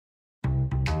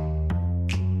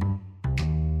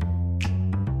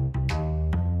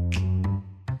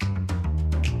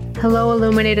Hello,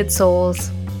 illuminated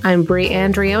souls. I'm Brie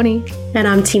Andrioni. And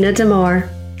I'm Tina Demore.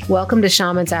 Welcome to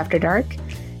Shamans After Dark.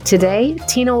 Today,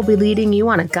 Tina will be leading you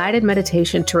on a guided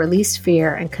meditation to release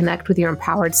fear and connect with your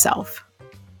empowered self.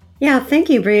 Yeah, thank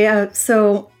you, Brie.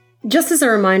 So just as a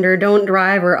reminder, don't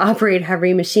drive or operate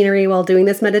heavy machinery while doing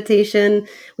this meditation.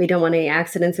 We don't want any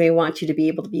accidents. We want you to be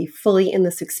able to be fully in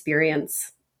this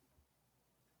experience.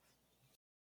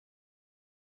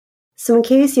 So in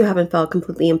case you haven't felt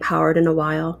completely empowered in a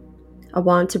while, I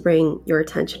want to bring your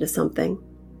attention to something.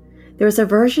 There's a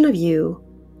version of you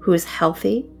who is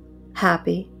healthy,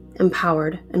 happy,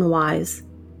 empowered, and wise.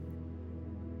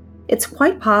 It's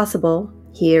quite possible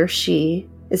he or she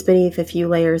is beneath a few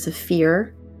layers of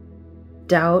fear,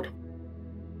 doubt,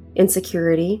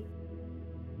 insecurity,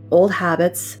 old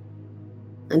habits,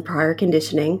 and prior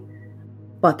conditioning,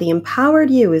 but the empowered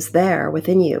you is there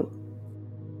within you.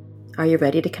 Are you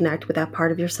ready to connect with that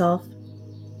part of yourself?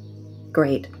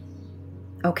 Great.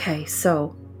 Okay,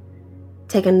 so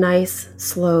take a nice,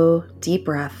 slow, deep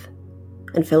breath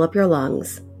and fill up your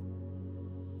lungs,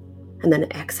 and then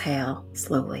exhale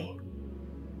slowly.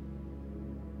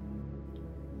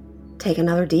 Take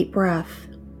another deep breath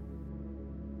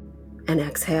and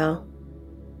exhale.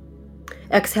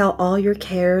 Exhale all your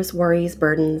cares, worries,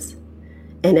 burdens,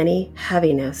 and any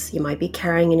heaviness you might be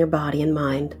carrying in your body and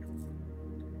mind.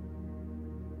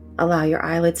 Allow your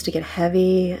eyelids to get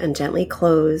heavy and gently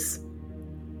close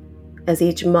as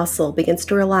each muscle begins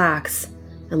to relax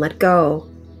and let go.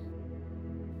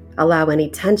 Allow any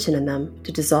tension in them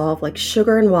to dissolve like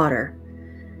sugar in water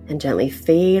and gently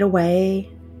fade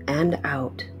away and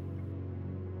out.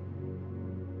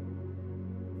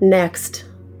 Next,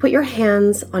 put your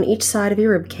hands on each side of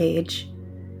your rib cage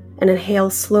and inhale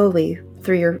slowly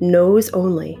through your nose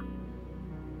only.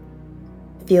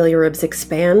 Feel your ribs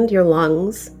expand your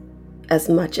lungs as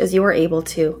much as you are able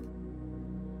to.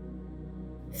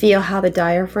 Feel how the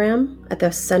diaphragm at the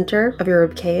center of your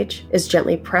rib cage is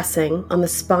gently pressing on the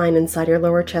spine inside your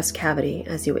lower chest cavity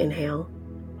as you inhale.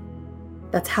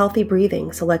 That's healthy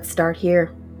breathing, so let's start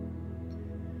here.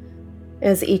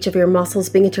 As each of your muscles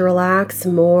begin to relax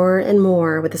more and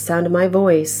more with the sound of my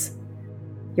voice,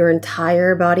 your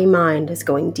entire body-mind is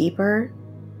going deeper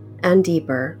and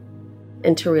deeper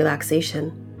into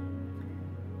relaxation.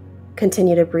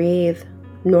 Continue to breathe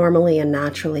normally and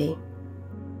naturally.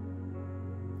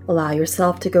 Allow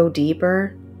yourself to go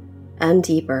deeper and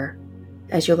deeper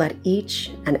as you let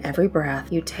each and every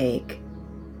breath you take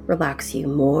relax you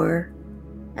more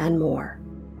and more.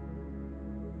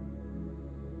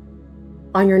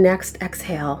 On your next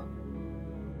exhale,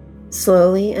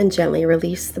 slowly and gently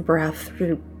release the breath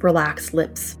through relaxed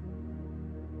lips.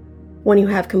 When you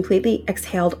have completely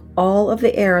exhaled all of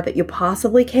the air that you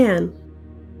possibly can,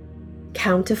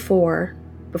 count to 4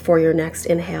 before your next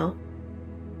inhale.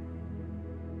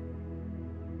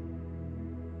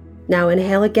 Now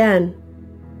inhale again,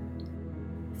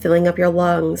 filling up your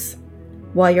lungs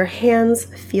while your hands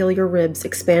feel your ribs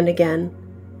expand again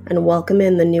and welcome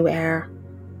in the new air.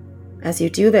 As you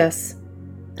do this,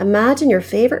 imagine your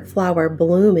favorite flower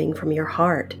blooming from your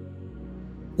heart.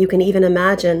 You can even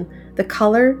imagine the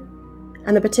color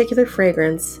and the particular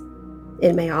fragrance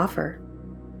it may offer.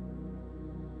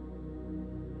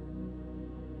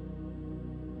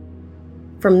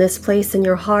 From this place in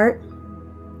your heart,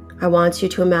 I want you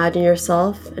to imagine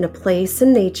yourself in a place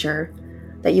in nature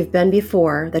that you've been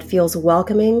before that feels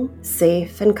welcoming,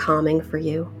 safe, and calming for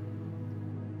you.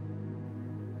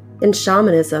 In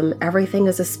shamanism, everything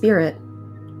is a spirit,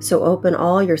 so open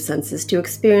all your senses to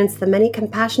experience the many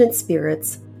compassionate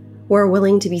spirits who are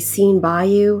willing to be seen by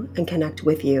you and connect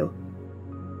with you.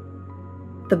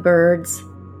 The birds,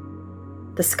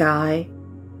 the sky,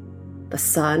 the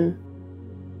sun,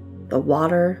 the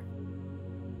water,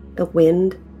 the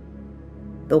wind,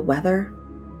 the weather,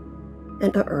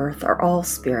 and the earth are all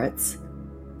spirits.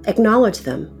 Acknowledge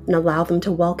them and allow them to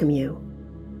welcome you.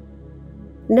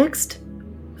 Next,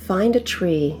 find a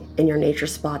tree in your nature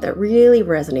spot that really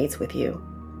resonates with you.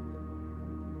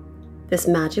 This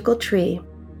magical tree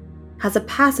has a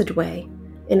passageway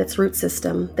in its root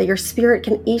system that your spirit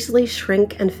can easily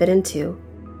shrink and fit into,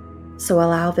 so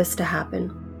allow this to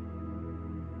happen.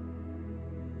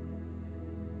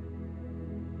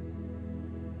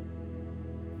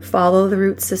 Follow the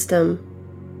root system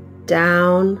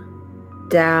down,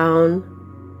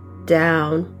 down,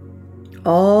 down,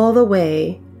 all the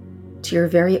way to your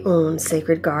very own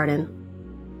sacred garden.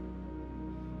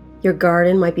 Your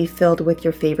garden might be filled with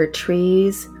your favorite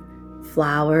trees,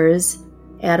 flowers,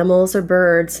 animals or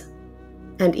birds,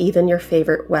 and even your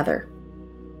favorite weather.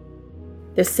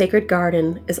 This sacred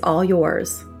garden is all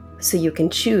yours, so you can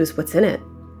choose what's in it.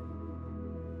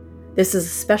 This is a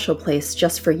special place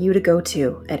just for you to go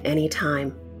to at any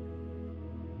time.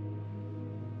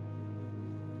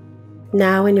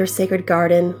 Now in your sacred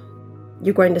garden,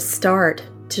 you're going to start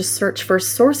to search for a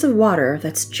source of water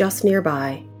that's just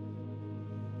nearby.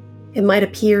 It might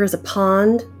appear as a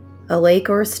pond, a lake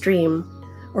or a stream,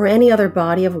 or any other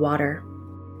body of water.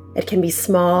 It can be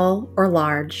small or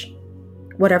large.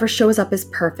 Whatever shows up is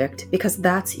perfect because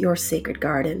that's your sacred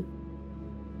garden.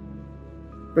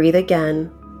 Breathe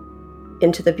again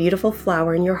into the beautiful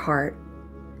flower in your heart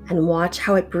and watch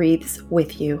how it breathes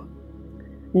with you.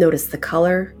 Notice the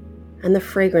color and the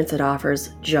fragrance it offers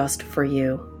just for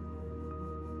you.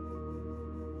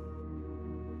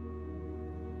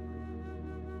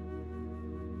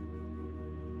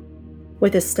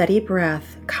 With a steady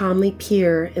breath, calmly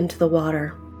peer into the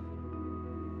water.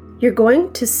 You're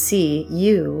going to see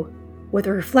you with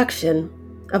a reflection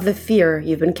of the fear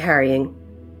you've been carrying.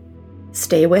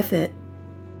 Stay with it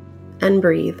and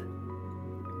breathe.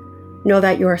 Know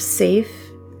that you are safe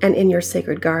and in your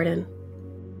sacred garden.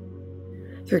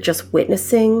 You're just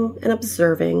witnessing and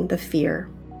observing the fear.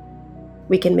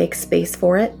 We can make space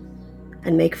for it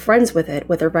and make friends with it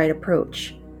with the right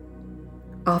approach.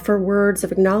 Offer words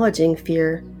of acknowledging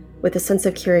fear with a sense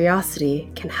of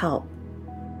curiosity can help.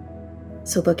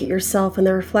 So look at yourself in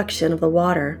the reflection of the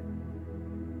water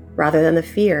rather than the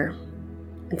fear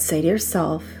and say to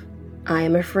yourself, I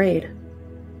am afraid.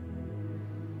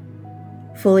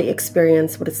 Fully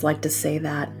experience what it's like to say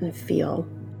that and feel,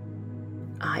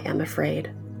 I am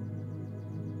afraid.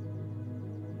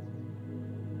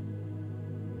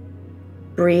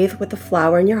 Breathe with the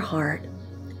flower in your heart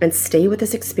and stay with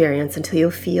this experience until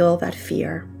you feel that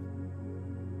fear.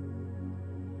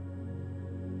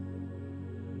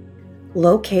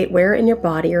 Locate where in your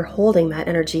body you're holding that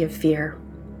energy of fear.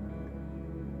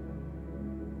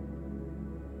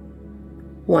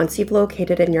 Once you've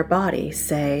located it in your body,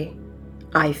 say,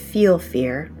 I feel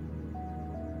fear.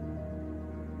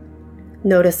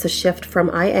 Notice the shift from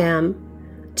I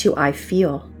am to I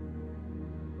feel.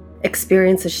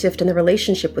 Experience a shift in the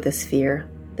relationship with this fear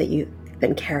that you've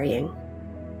been carrying.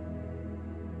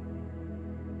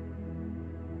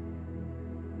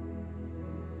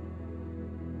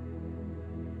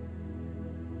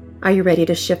 Are you ready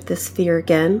to shift this fear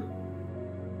again?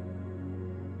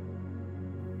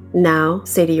 Now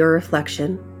say to your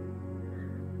reflection,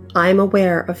 I am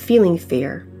aware of feeling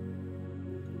fear.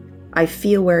 I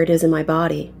feel where it is in my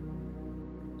body.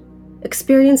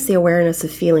 Experience the awareness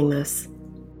of feeling this.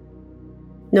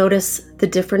 Notice the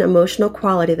different emotional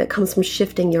quality that comes from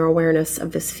shifting your awareness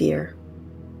of this fear.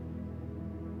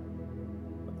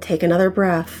 Take another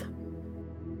breath.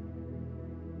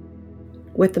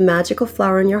 With the magical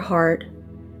flower in your heart,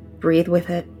 breathe with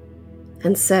it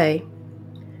and say,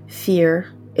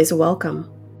 fear is welcome.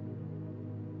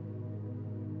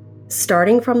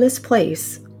 Starting from this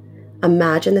place,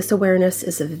 imagine this awareness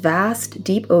is a vast,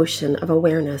 deep ocean of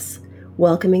awareness,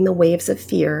 welcoming the waves of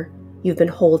fear you've been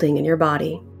holding in your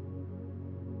body.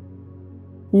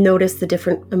 Notice the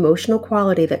different emotional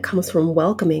quality that comes from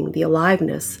welcoming the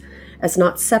aliveness as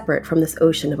not separate from this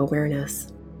ocean of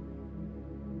awareness.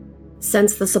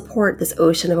 Sense the support this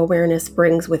ocean of awareness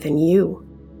brings within you.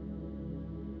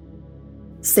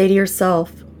 Say to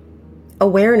yourself,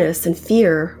 awareness and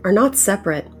fear are not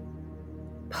separate.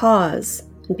 Pause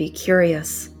and be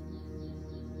curious.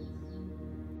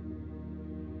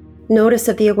 Notice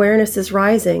that the awareness is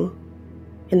rising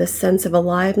in the sense of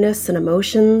aliveness and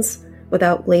emotions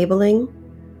without labeling,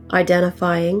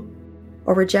 identifying,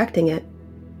 or rejecting it.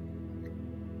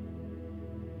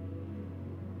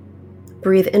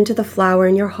 Breathe into the flower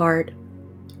in your heart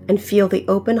and feel the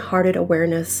open-hearted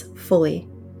awareness fully.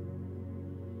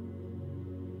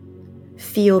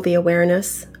 Feel the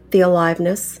awareness, the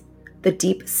aliveness, the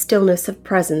deep stillness of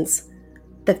presence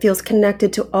that feels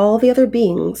connected to all the other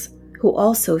beings who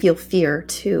also feel fear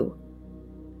too,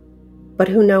 but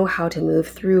who know how to move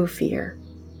through fear.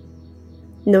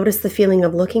 Notice the feeling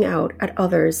of looking out at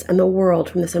others and the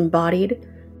world from this embodied,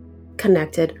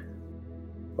 connected,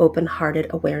 open-hearted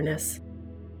awareness.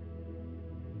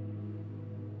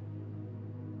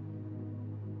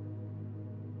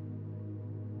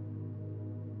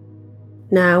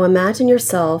 Now imagine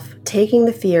yourself taking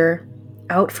the fear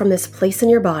out from this place in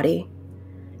your body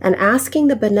and asking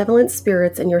the benevolent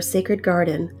spirits in your sacred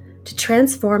garden to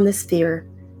transform this fear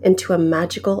into a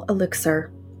magical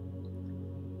elixir,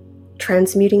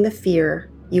 transmuting the fear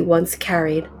you once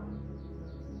carried.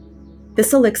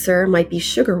 This elixir might be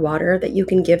sugar water that you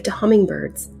can give to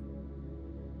hummingbirds.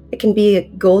 It can be a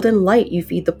golden light you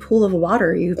feed the pool of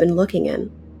water you've been looking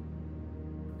in.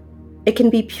 It can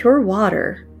be pure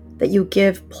water that you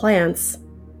give plants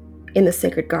in the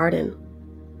sacred garden.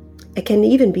 It can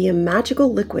even be a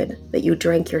magical liquid that you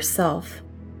drink yourself.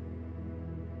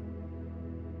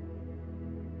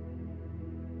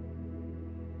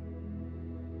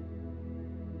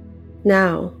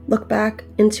 Now, look back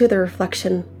into the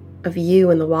reflection of you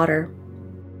in the water.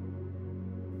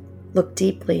 Look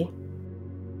deeply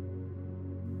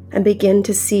and begin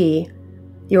to see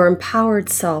your empowered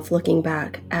self looking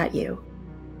back at you.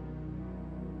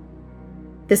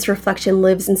 This reflection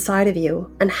lives inside of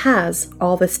you and has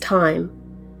all this time.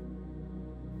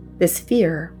 This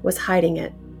fear was hiding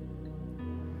it.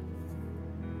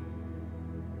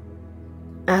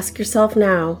 Ask yourself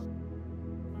now,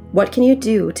 what can you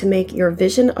do to make your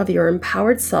vision of your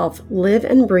empowered self live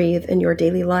and breathe in your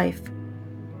daily life?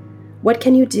 What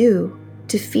can you do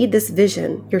to feed this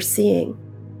vision you're seeing?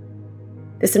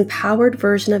 This empowered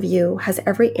version of you has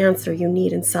every answer you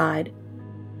need inside.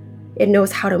 It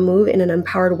knows how to move in an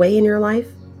empowered way in your life,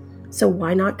 so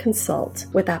why not consult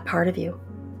with that part of you?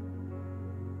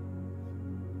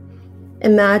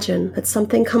 Imagine that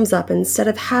something comes up, and instead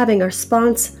of having a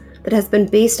response that has been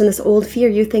based on this old fear,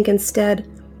 you think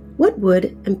instead, what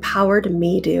would empowered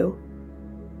me do?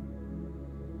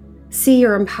 See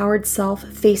your empowered self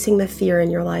facing the fear in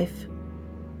your life.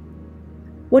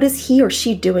 What is he or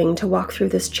she doing to walk through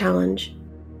this challenge?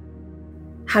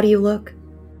 How do you look?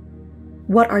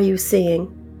 What are you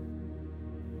seeing?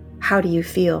 How do you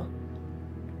feel?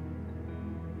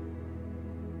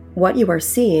 What you are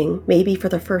seeing, maybe for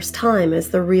the first time,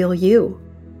 is the real you.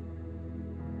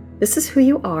 This is who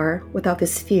you are without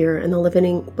this fear and the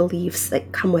limiting beliefs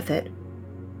that come with it.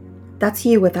 That's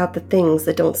you without the things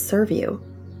that don't serve you.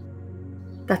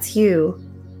 That's you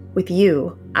with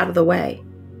you out of the way.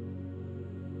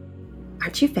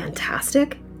 Aren't you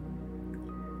fantastic?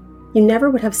 You never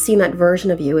would have seen that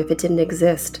version of you if it didn't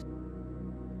exist.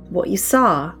 What you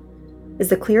saw is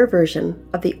the clear version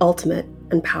of the ultimate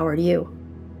empowered you.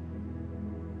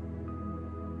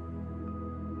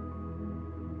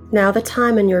 Now the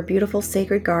time in your beautiful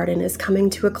sacred garden is coming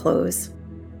to a close.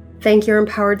 Thank your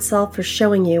empowered self for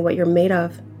showing you what you're made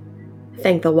of.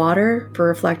 Thank the water for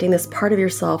reflecting this part of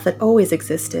yourself that always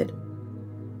existed.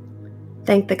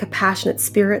 Thank the compassionate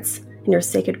spirits in your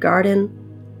sacred garden,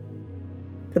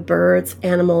 the birds,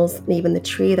 animals, and even the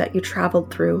tree that you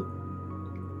traveled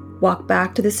through. Walk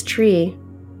back to this tree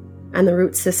and the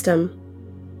root system,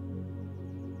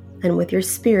 and with your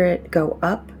spirit go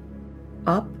up,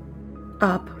 up,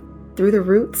 up, through the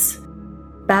roots,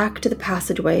 back to the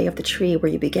passageway of the tree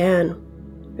where you began,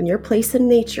 and your place in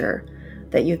nature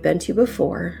that you've been to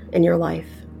before in your life.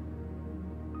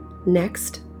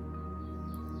 Next,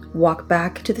 walk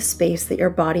back to the space that your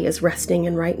body is resting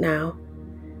in right now,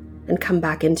 and come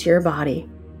back into your body.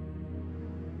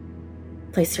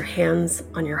 Place your hands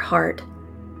on your heart.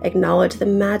 Acknowledge the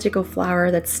magical flower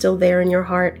that's still there in your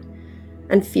heart,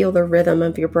 and feel the rhythm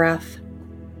of your breath.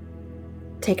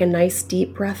 Take a nice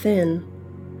deep breath in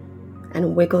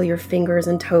and wiggle your fingers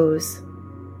and toes.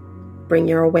 Bring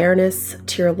your awareness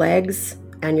to your legs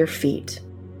and your feet.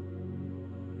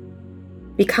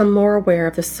 Become more aware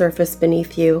of the surface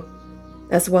beneath you,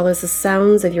 as well as the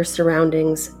sounds of your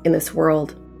surroundings in this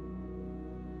world.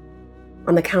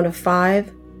 On the count of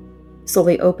 5,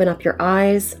 slowly open up your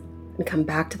eyes and come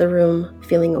back to the room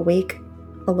feeling awake,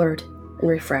 alert, and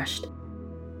refreshed.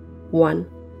 1,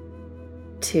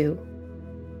 2,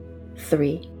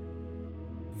 3,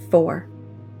 4,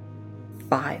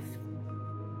 5.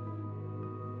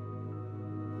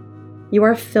 You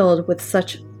are filled with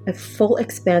such a full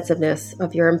expansiveness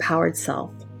of your empowered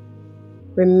self.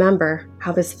 Remember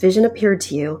how this vision appeared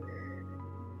to you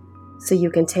so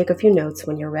you can take a few notes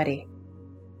when you're ready.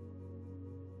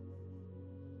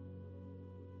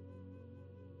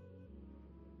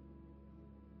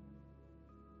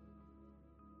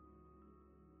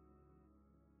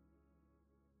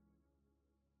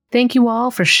 Thank you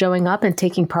all for showing up and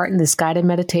taking part in this guided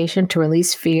meditation to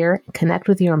release fear and connect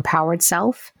with your empowered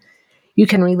self. You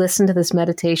can re-listen to this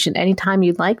meditation anytime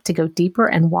you'd like to go deeper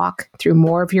and walk through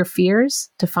more of your fears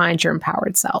to find your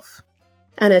empowered self.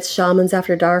 And at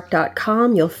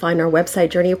shamansafterdark.com, you'll find our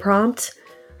website journey prompt.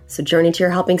 So journey to your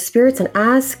helping spirits and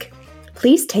ask,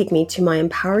 please take me to my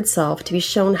empowered self to be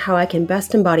shown how I can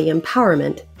best embody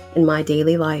empowerment in my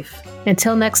daily life.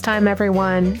 Until next time,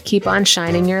 everyone, keep on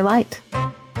shining your light.